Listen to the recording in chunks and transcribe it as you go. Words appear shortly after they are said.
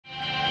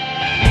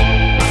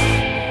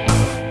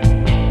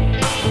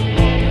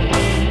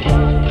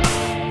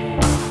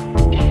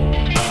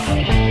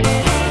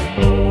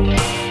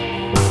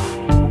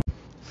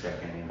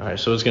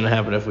so what's going to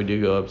happen if we do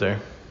go up there?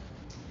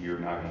 You're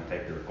not going to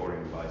take the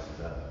recording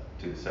devices up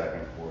to the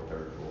second or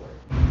third floor.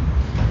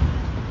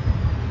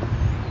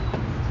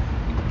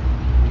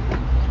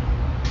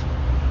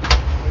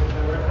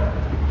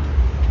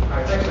 All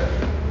right, thanks,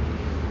 sir.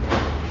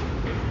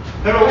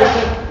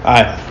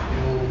 Alright.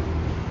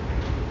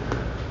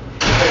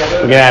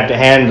 We're going to have to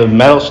hand the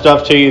metal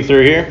stuff to you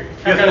through here?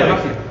 How can I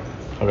help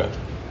you? Okay.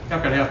 How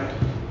can I help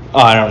you? Oh,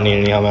 I don't need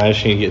any help. I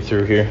just need to get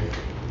through here.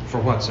 For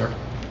what, sir?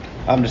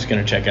 I'm just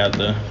going to check out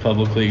the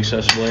publicly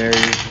accessible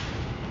areas.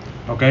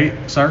 Okay,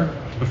 sir,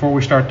 before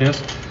we start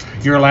this,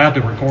 you're allowed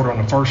to record on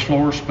the first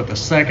floors, but the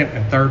second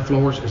and third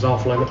floors is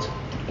off limits.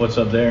 What's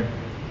up there?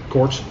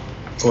 Courts?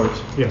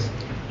 Courts. Yes.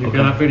 You Okay.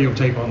 cannot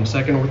videotape on the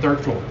second or third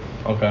floor.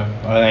 Okay.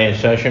 Are they in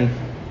session?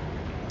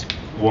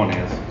 One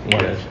is.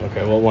 One is.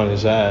 Okay, what one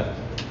is that?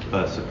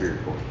 Superior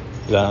Court.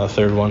 Is that on the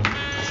third one?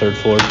 Third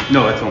floor?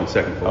 No, that's on the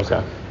second floor.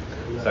 Okay.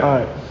 Second.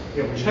 Alright.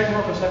 Yeah, would you take them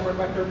off and separate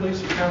back there,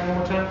 please? Count one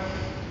more time.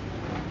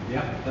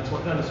 Yeah, that's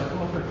what done, sir. Come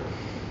on through.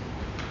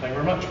 Thank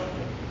you very much.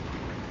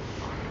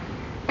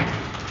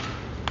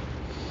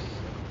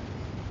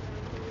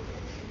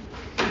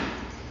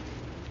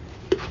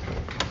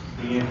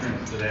 The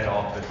entrance to that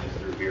office is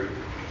through here.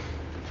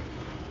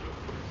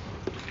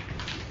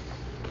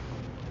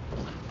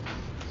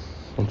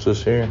 What's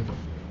this here?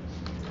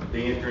 The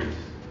entrance,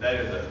 that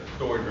is a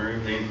storage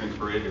room. The entrance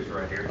for it is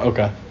right here.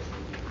 Okay.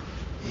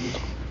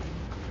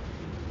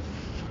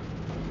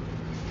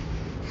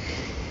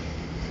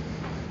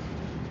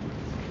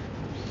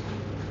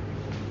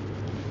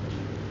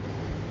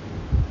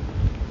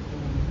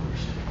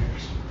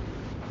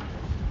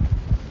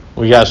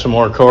 We got some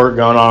more court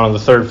going on the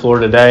third floor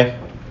today.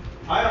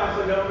 I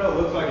honestly don't know.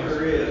 Looks like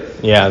there is.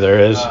 Yeah, there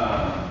is.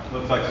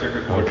 Looks like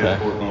circuit court Okay.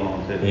 has court going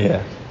on too.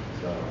 Yeah.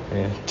 So.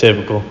 Yeah,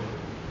 typical.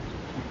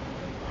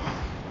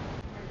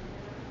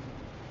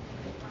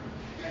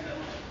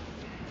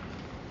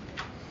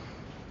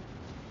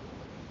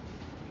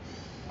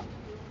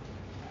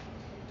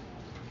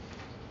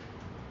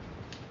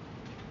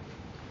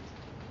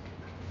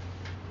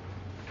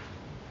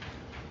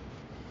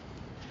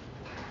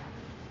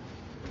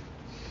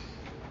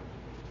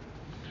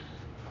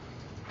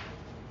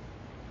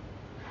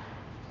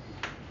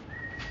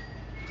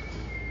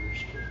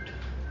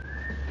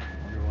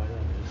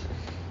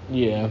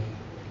 Yeah.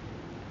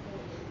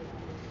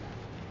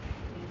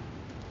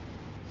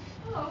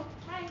 Hello,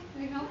 hi,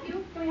 can we help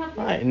you? Can we help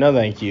you? Hi, no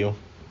thank you.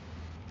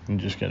 I'm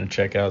just gonna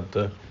check out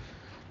the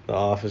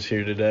office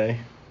here today.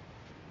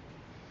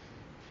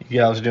 You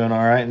guys doing all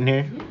right in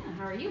here? Yeah,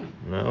 how are you?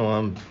 No,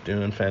 I'm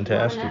doing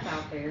fantastic. Warming up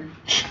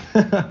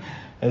out there.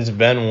 It's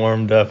been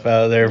warmed up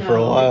out there for a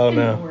No, while it's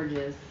been now.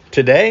 gorgeous.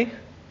 Today?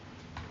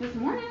 This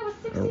morning it was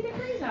 60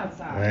 degrees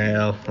outside.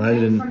 Well, I Are you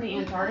didn't. from the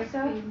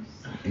Antarctica?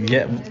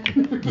 Yeah.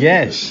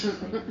 Yes.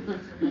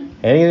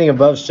 Anything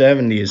above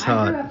 70 is I grew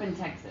hot. up in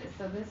Texas,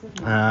 so this is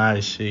not, I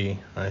see.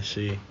 this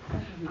is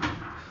not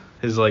hot.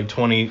 It's like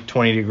 20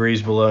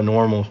 degrees below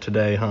normal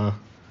today, huh?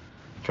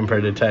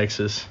 Compared to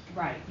Texas.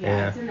 Right, Yeah.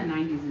 yeah, it's in the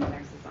 90s in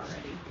Texas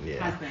already.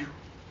 Yeah. Has been.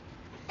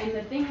 And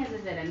the thing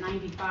is that at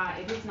 95,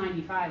 it is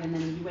 95, and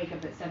then you wake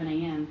up at 7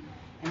 a.m.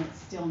 and it's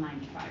still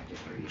 95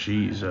 degrees.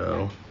 Jeez,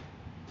 oh.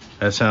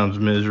 That sounds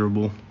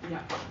miserable. Yeah.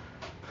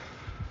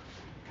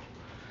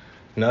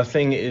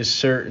 Nothing is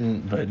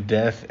certain but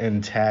death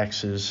and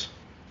taxes.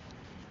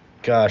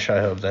 Gosh, I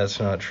hope that's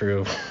not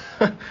true.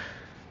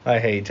 I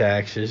hate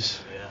taxes.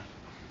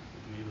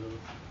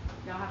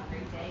 Y'all have a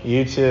great day.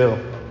 You too.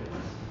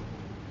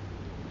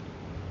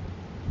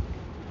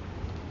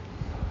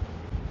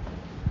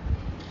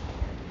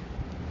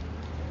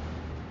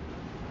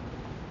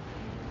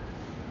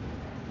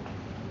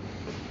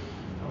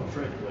 I'm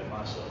afraid to weigh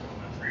myself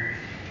on that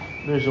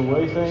thing. There's a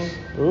weigh thing?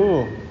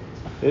 Ooh.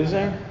 Is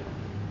there?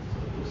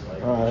 It's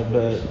like, Alright,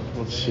 but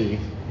let's see.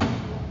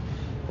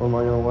 What am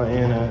I gonna weigh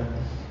in at?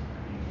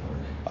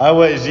 I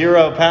weigh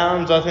 0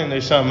 pounds. I think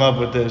there's something up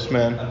with this,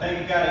 man. I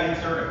think you gotta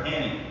insert a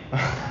penny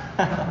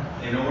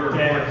in order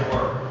for it to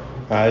work.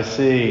 I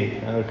see.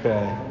 Okay.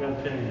 I've got a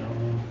penny on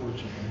me,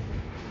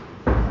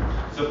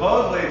 unfortunately.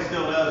 Supposedly it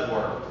still does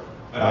work,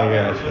 but I I've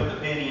never gotcha. put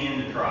the penny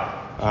in to try.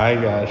 I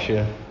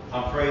gotcha.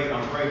 I'm afraid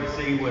to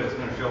see what it's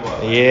gonna show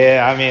up.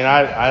 Yeah, I mean,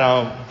 I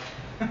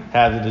don't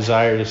have the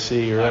desire to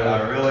see,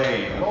 I really.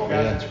 really am. Oh,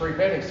 guys, Yeah. it's free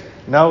pennies.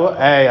 No,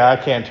 hey, I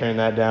can't turn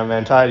that down,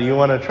 man. Ty, do you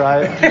want to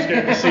try it? Just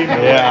get to see me.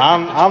 Yeah,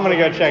 I'm gonna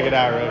go check it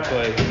out real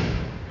quick.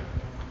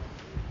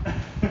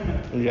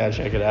 You gotta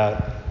check it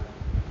out.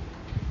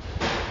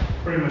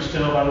 Pretty much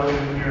tell by looking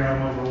in the mirror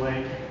I'm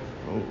overweight.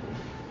 Oh,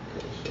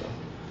 so.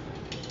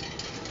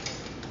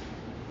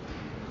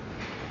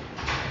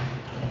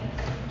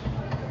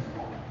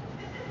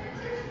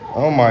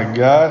 Oh my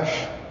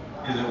gosh.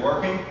 Is it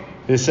working?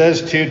 It says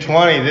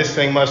 220. This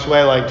thing must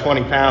weigh like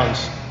 20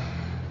 pounds.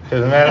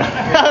 Cause man,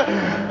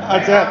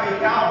 It's not be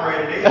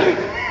calibrated either.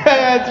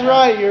 that's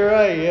right. You're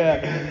right. Yeah.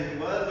 Because it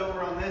was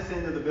over on this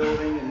end of the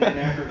building, and then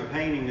after the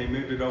painting, they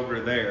moved it over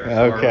to there. So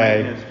our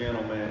Okay. maintenance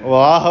gentleman.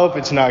 Well, I hope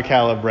it's not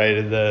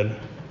calibrated then.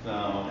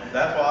 So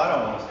that's why I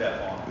don't want to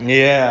step on it.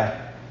 Yeah.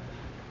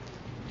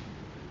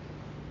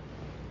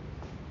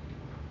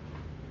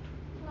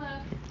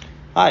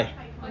 Hi.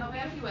 What can I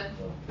help you with?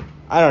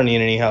 I don't need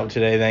any help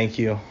today, thank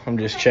you. I'm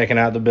just checking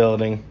out the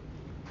building.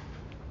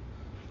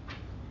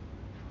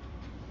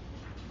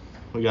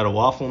 We got a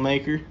waffle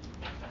maker.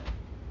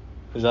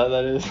 Is that what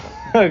that is?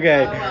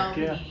 Okay. Oh, well,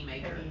 panini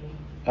maker.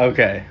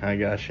 Okay, I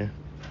got you.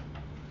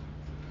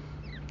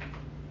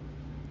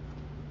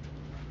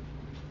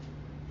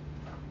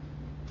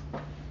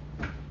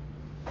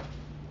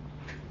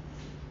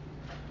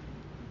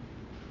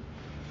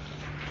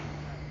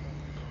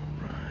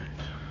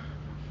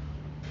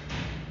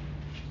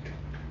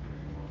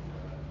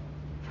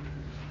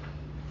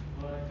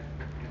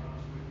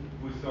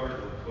 We started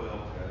at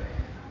 12 today.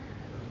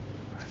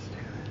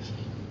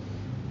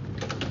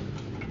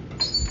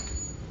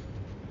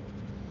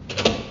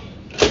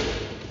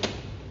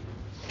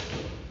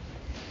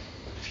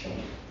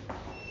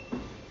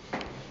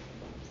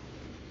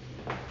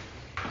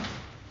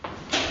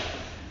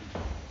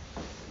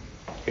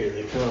 Here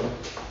they come.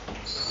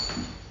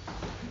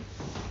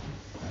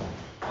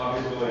 I'll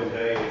just go ahead and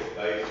tell you it's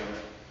basement.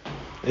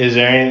 Is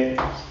there any?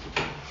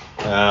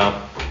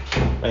 No.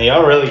 Man,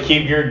 y'all really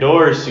keep your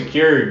doors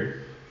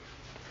secured.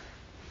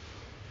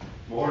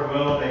 More than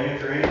willing to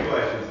answer any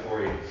questions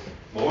for you.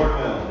 More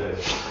than willing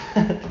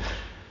to.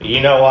 You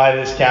know why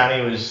this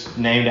county was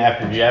named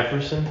after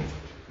Jefferson?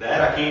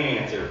 That I can't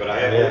answer, but I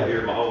have lived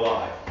here my whole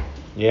life.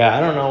 Yeah, I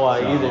don't know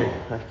why So-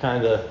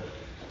 either.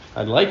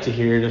 I'd like to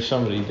hear it if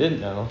somebody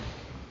did know.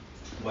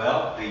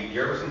 Well, the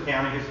Jefferson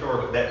County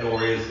Historical, that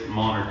door is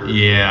monitored.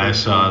 Yeah, I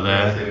saw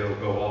that. It'll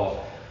go off.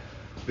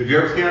 The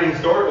Jefferson County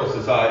Historical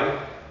Society,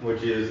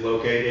 which is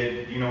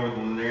located, you know where the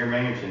Lanier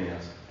Mansion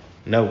is?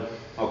 No.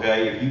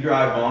 Okay, if you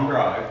drive Vaughn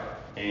Drive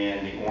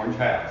and the orange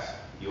house,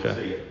 you'll Okay.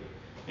 see it.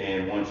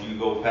 And once you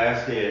go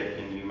past it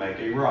and you make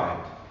a right,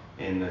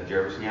 and the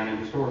Jefferson County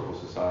Historical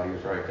Society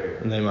is right there.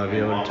 And they might be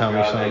And able to Vaughn tell me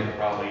Drive, they something. could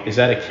probably Is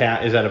that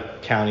answer. a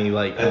county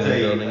like That's owned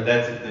building?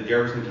 that's the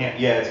Jefferson County,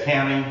 yeah, it's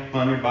county,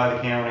 funded by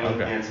the county,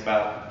 Okay. and it's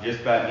about,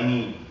 just about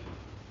any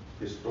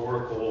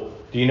historical.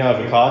 Do you know if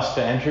it costs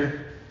to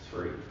enter? It's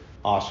free.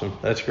 Awesome.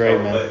 That's great,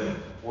 So, man. but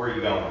where are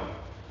you going?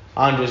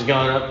 I'm just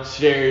going up the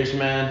stairs,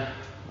 man.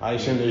 I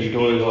assume there's You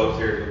can't go doors.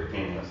 upstairs with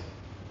cameras.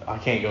 I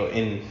can't go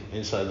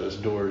inside those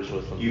doors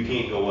with them. You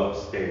can't go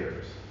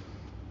upstairs.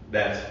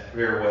 That's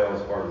very well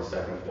as part of the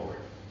second floor.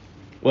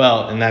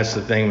 Well, and that's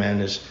the thing, man,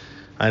 is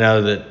I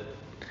know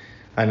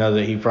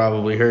that he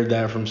probably heard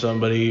that from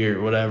somebody or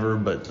whatever,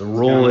 but the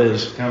rule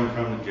It's is, coming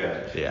from the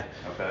judge. yeah.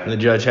 Okay. And the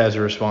judge has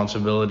a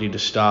responsibility to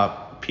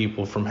stop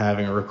people from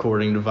having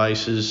recording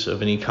devices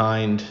of any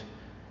kind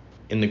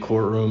in the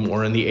courtroom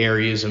or in the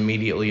areas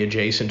immediately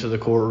adjacent to the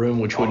courtroom,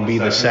 which On would the be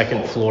the second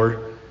second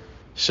floor.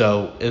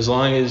 So as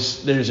long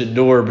as there's a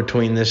door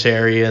between this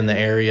area and the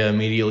area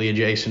immediately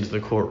adjacent to the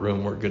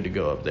courtroom, we're good to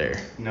go up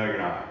there. No, you're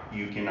not.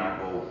 You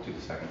cannot go to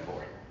the second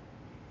floor.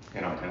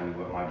 And I'm telling you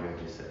what my judge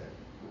has said.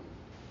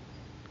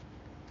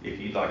 If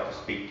you'd like to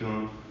speak to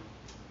him,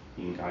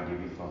 I'll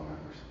give you the phone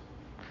numbers.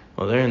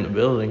 Well, they're in the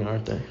building,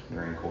 aren't they?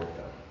 They're in court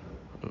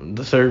though.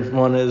 The third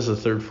floor is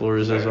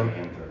this Second one?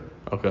 and third.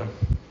 Okay.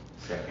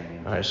 Second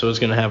and All right, so what's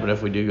going to happen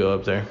if we do go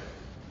up there?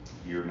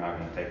 You're not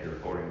gonna take the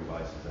recording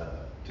devices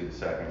up to the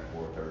second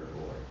or third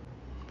floor.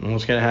 And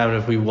what's going to happen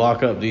if we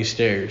walk up these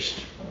stairs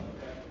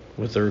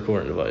with the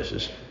recording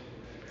devices?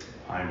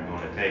 I'm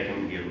gonna take them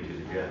and give them to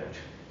the judge,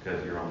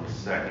 because you're on the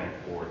second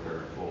or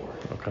third floor.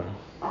 Okay.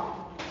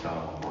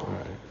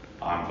 So,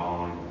 I'm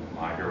following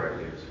my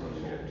directives from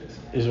the judges.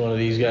 Is one of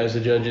these guys the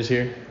judges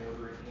here?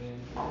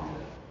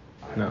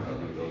 I No. don't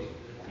know who those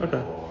Okay.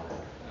 people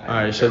are.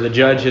 All right, so the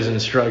judge has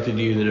instructed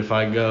you that if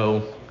I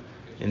go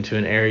into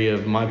an area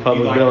of my If you'd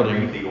public like to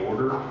building. read the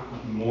order,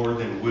 more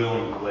than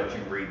willing to let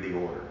you read the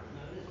order.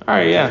 All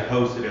right, It's yeah.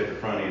 posted at the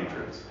front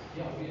entrance.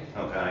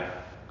 Okay?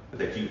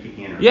 That you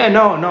can enter. Yeah,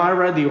 no, I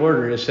read the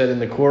order. It said in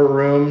the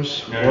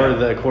courtrooms or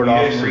the court You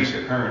offices. didn't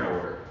read the current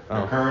order. The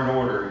Oh. current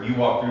order, you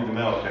walk through the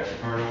metal detector,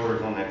 the current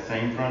order's on that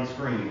same front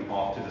screen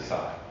off to the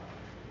side.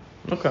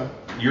 Okay.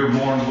 You're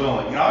more than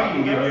willing, you know, I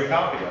can give you a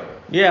copy of it.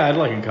 Yeah, I'd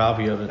like a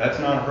copy of it. That's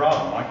not a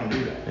problem, I can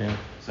do that. Yeah,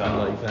 So- I'd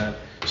like that.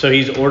 So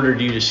he's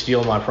ordered you to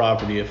steal my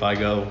property if I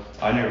go.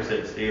 I never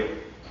said steal.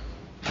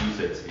 You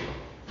said steal.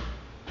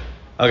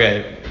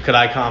 Okay, could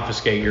I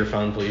confiscate your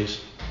phone,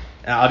 please?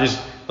 I'll just,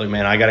 look,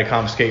 man, I gotta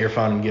confiscate your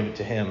phone and give it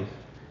to him.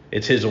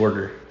 It's his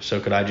order, so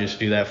could I just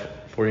do that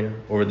for you?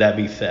 Or would that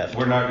be theft?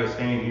 We're not gonna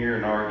stand here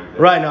and argue that.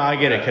 Right, no, I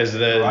get it, 'cause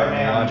the Right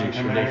now, you logic's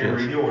come out here and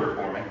ridiculous. read the order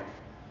for me.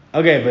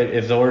 Okay, but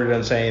if the order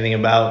doesn't say anything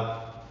about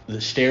the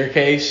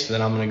staircase,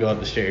 then I'm gonna go up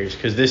the stairs,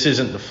 because this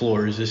isn't the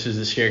floors, this is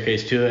the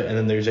staircase to it, and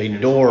then there's a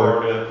It's door.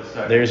 part of the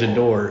second There's a floor.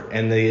 door,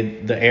 and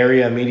the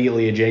area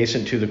immediately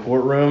adjacent to the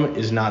courtroom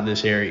is not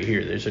this area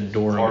here. There's a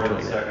door in Part of the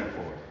between it. second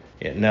floor.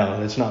 Yeah, no,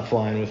 that's not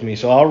flying with me.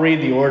 So I'll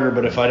read the order,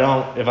 but if I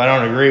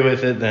don't agree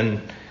with it,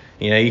 then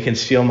you can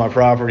steal my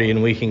property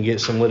and we can get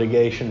some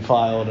litigation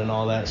filed and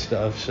all that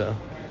stuff. So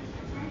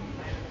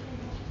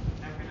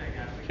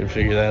can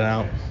figure that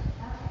out.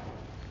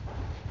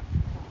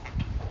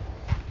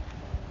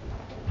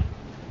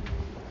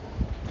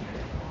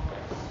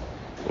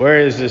 Where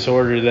is this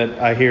order that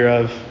I hear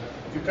of?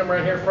 If you come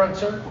right here front,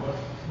 sir.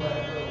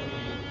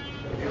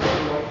 If you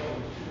look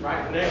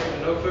right next to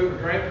no food or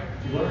drink,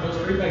 if you look at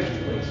those 3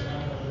 pages, please.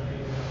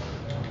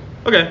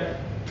 Okay.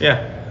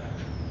 Yeah.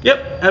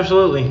 Yep,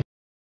 absolutely.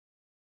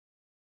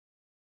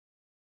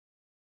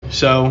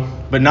 So,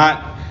 but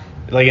not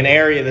like an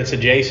area that's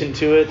adjacent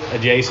to it.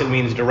 Adjacent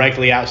means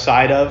directly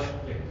outside of.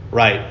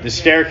 Right. The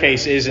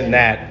staircase isn't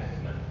that.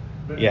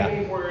 But Yeah.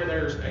 anywhere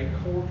there's a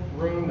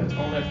courtroom that's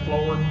on that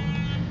floor.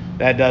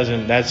 That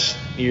doesn't. That's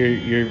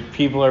your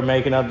people are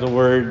making up the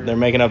word. They're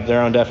making up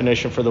their own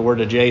definition for the word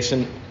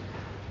adjacent.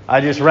 I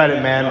just read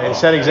it, man. It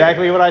said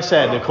exactly what I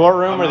said. The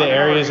courtroom or the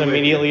areas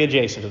immediately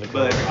adjacent to the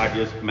But courtroom. I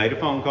just made a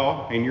phone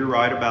call, and you're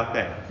right about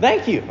that.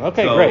 Thank you.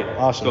 Okay, So- great.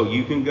 Awesome. So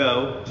you can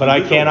go. But I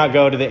cannot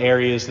go to the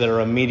areas that are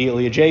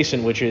immediately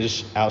adjacent, which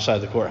is outside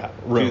the courthouse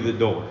room. To the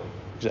door.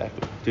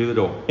 Exactly. To the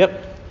door.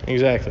 Yep.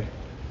 Exactly.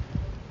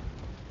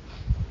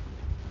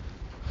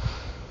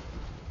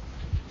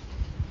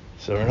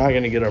 So we're not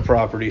going to get our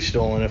property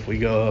stolen if we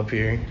go up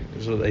here,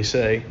 is what they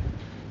say.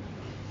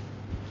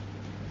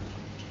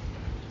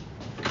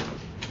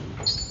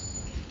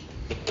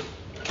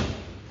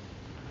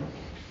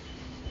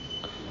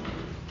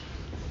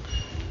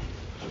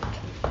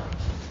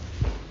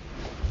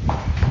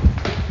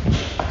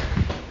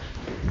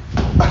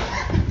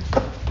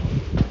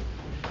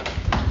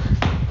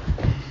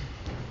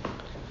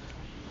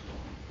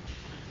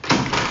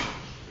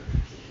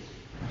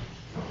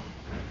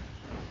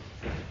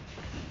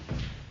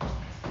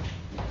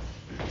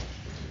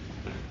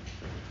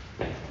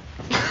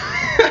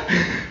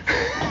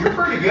 You're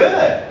pretty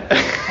good.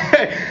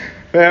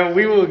 Man,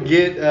 we'll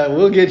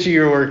get you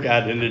your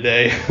workout in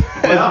today.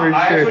 That's Well, for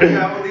I sure. actually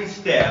travel these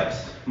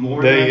steps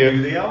more Do than I you?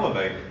 do the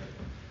elevator.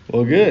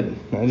 Well, good.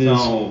 That is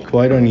So-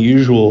 quite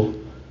unusual.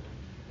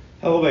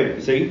 Elevator,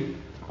 see,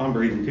 I'm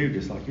breathing too,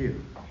 just like you.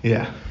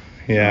 Yeah.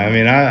 Yeah, I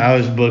mean, I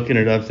was booking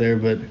it up there,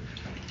 but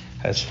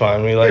that's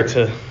fine. We like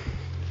to.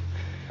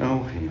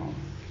 Oh, hell.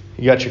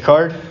 You got your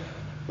card?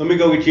 Let me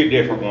go get you a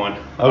different one.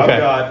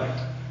 Okay.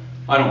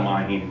 I don't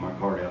mind handing my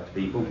card out to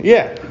people.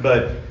 Yeah.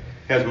 But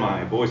has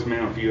my voicemail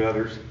and a few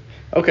others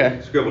Okay.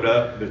 scribbled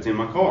up that's in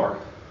my car.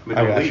 But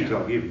I don't got leave you. till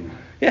I'll give you one.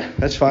 Yeah,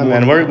 that's fine,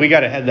 man. We got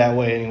to head that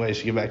way anyways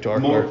to get back to our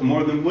More, car.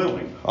 more than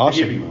willing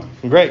Awesome. to give you one.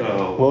 Great.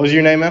 So, What was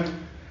your name, man?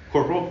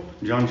 Corporal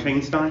John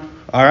Chainstein.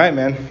 All right,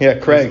 man. Yeah,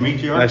 Craig. Nice to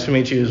meet you, Art. Nice to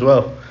meet you as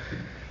well.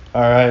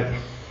 All right.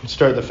 Let's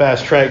start the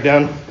fast track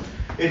down.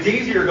 It's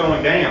easier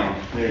going down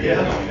than it is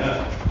going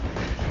up.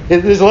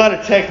 There's a lot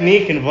of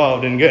technique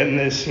involved in getting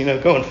this,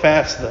 going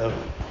fast though.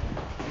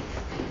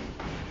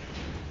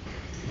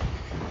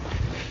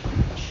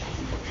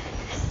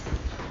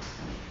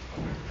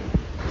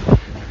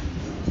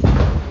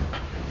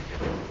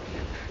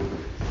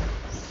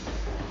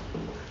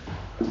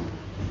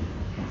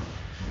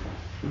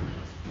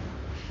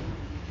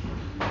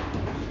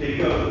 Did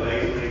you go to the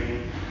basement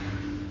again?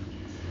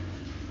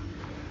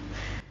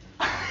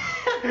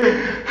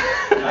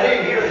 I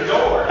didn't hear the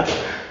door.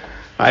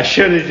 I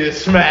should have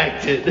just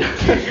smacked it. You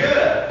should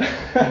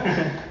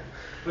have.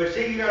 But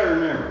see, you gotta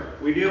remember,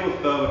 we deal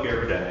with public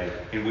every day,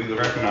 and we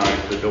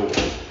recognize the door.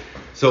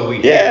 So we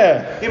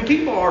Yeah. And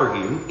people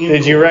argue.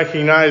 Did you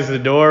recognize the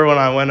door when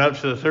I went up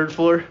to the third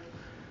floor?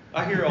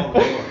 I hear all the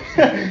doors.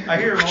 I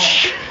hear them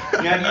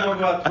all. Now, you wanna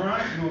go out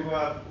front? You wanna go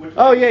out which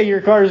Oh way? yeah,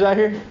 your car's out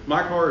here.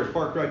 My car is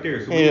parked right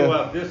there, so we Yeah. go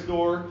out this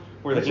door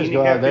where Let's the just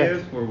go out handicap there.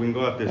 is, or we can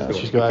go out this Yeah, door. let's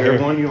just go out here.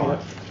 Whichever one you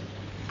want.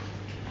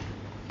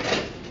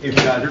 If you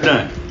guys are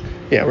done.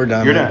 Yeah, we're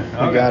done. You're man. done.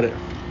 We Okay. got it.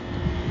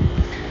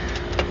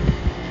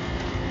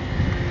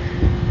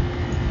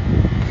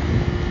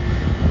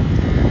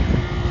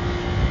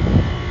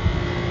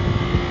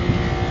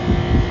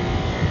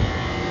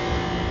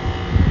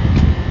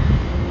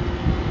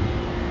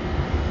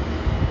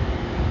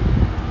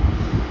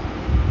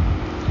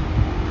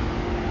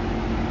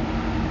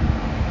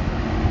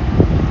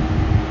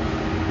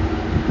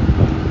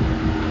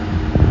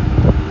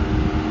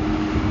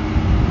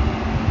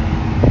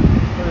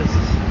 What is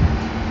this?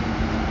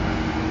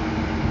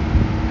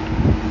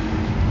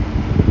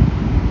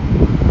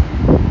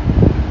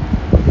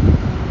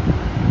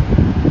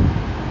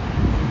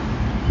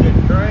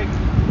 Craig,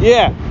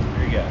 Yeah.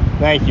 there you go.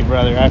 Thank you,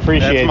 brother. I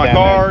appreciate That's my that,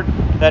 man. card.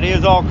 That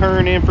is all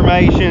current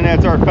information.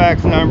 That's our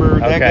fax number.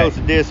 That Okay. goes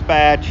to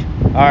dispatch.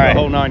 All right. The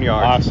whole 9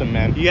 yards. Awesome,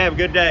 man. You have a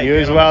good day. You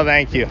as gentlemen. well.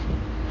 Thank you.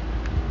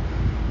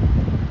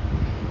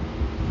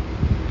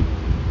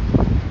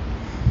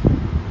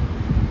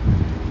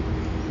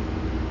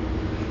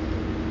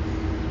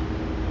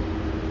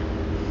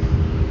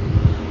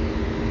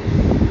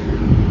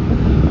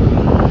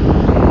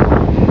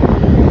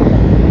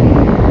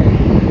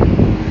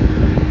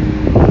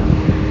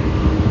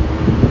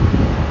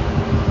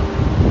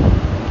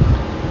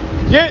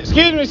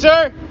 Excuse me,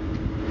 sir.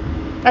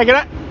 Hey,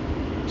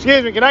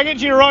 can I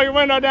get you to roll your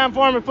window down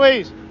for me,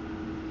 please?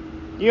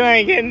 You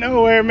ain't getting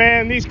nowhere,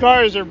 man. These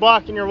cars are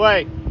blocking your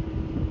way.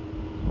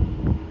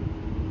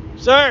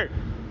 Sir.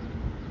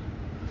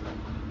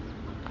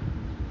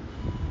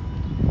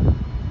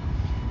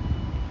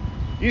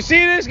 You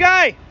see this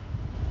guy?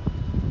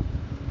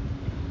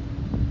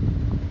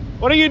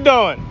 What are you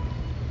doing?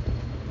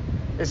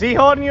 Is he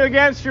holding you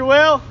against your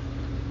will?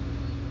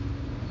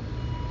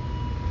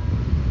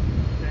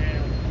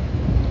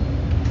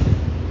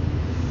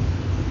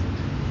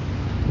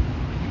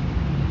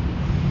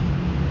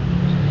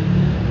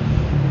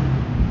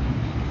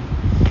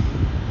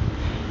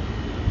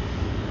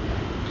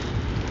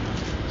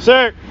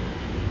 Sir.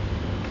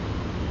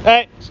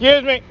 Hey,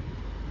 excuse me.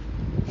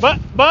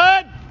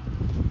 Bud.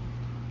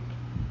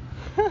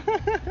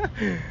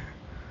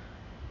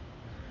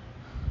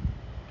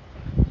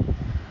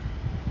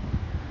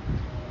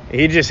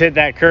 He just hit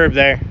that curb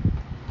there.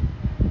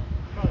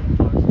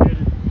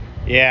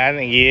 Yeah, I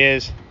think he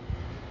is.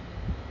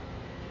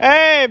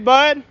 Hey,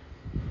 bud.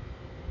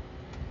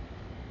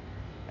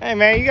 Hey,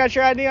 man, you got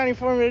your ID on you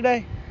for me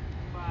today?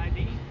 My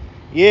ID?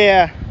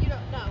 Yeah. You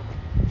don't know.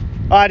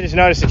 Oh, I just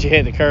noticed that you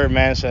hit the curb,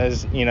 man. So,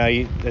 it's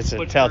a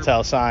Which telltale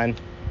curb? sign.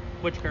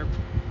 Which curb?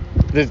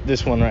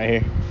 This one right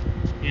here.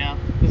 Yeah,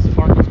 this is a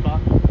parking spot.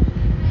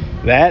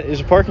 That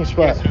is a parking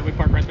spot. Yes, sir. We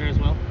park right there as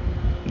well.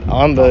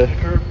 On the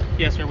curb?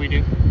 Yes, sir. We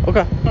do.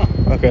 Okay.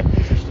 Okay.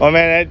 Well,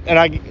 man,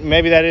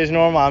 maybe that is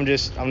normal.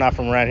 I'm not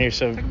from around here,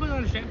 so I completely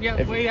understand.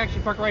 Yeah, we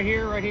actually park right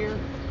here.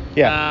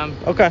 yeah.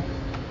 Okay.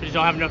 We just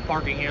don't have enough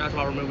parking here. That's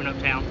why we're moving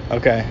uptown.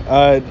 Okay.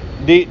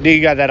 Do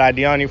you got that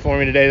ID on you for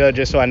me today, though,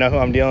 just so I know who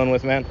I'm dealing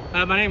with, man?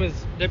 My name is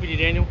Deputy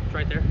Daniel. It's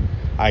right there.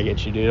 I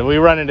get you, dude. We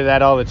run into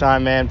that all the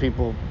time, man.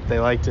 People, they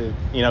like to,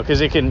 because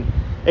it can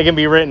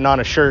be written on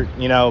a shirt,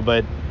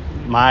 but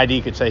my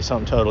ID could say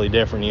something totally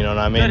different. You know what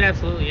I mean? Good,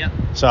 absolutely, yeah.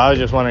 So I was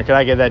just wondering, could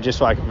I get that just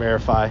so I can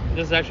verify?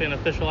 This is actually an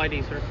official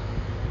ID, sir.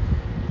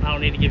 I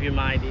don't need to give you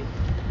my ID.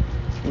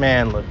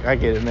 Man, look, I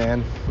get it,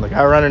 man. Look,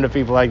 I run into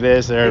people like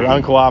this. They're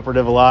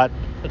uncooperative a lot.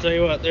 I'll tell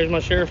you what. There's my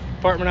sheriff's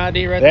department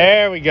ID right there.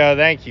 There we go.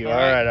 Thank you. All All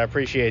right. right, I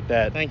appreciate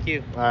that. Thank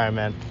you. All right,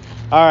 man.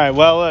 All right.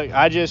 Well, look,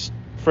 I just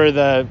for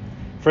the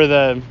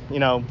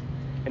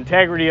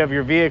integrity of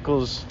your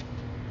vehicle's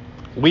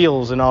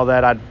wheels and all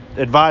that, I'd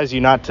advise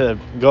you not to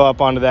go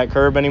up onto that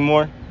curb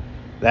anymore.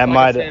 That Like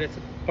might. I said, it's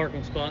a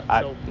parking spot,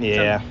 so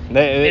yeah. it's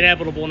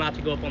inevitable not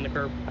to go up on the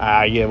curb.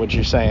 I get what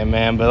you're saying,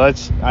 man.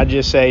 But I'd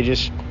just say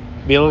just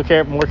be a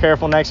little more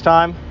careful next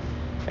time,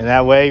 and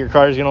that way your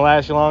car's gonna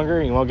last you longer.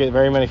 And you won't get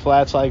very many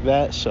flats like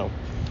that. So,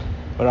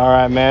 but all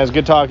right, man. It's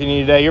good talking to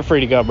you today. You're free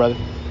to go, brother.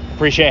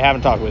 Appreciate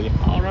having talked with you.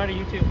 Alrighty,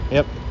 you too.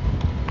 Yep.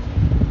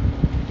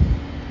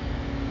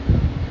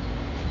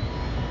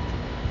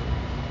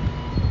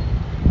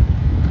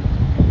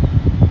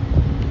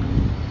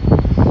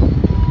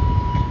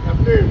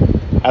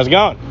 How's it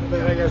going?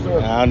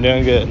 I'm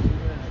doing good.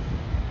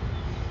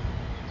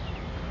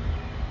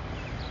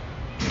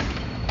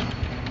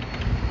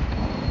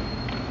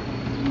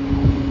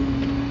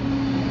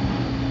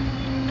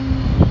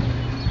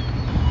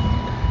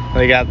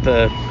 They got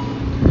the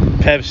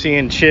Pepsi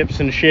and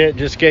chips and shit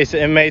just in case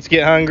the inmates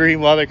get hungry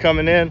while they're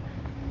coming in.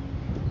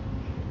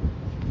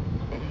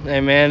 Hey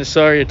man,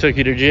 sorry I took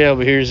you to jail,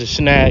 but here's a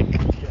snack.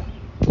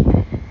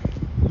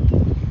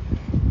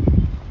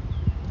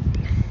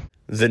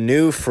 The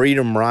new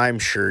Freedom Rhyme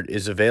shirt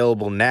is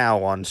available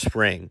now on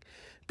Spring.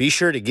 Be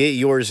sure to get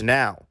yours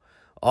now.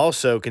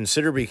 Also,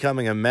 consider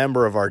becoming a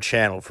member of our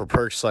channel for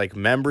perks like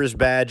members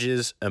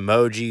badges,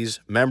 emojis,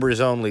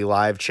 members-only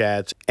live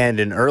chats, and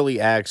an early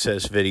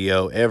access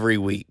video every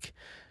week.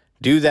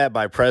 Do that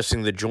by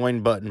pressing the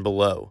join button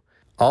below.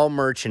 All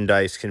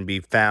merchandise can be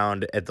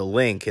found at the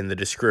link in the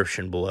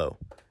description below.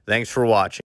 Thanks for watching.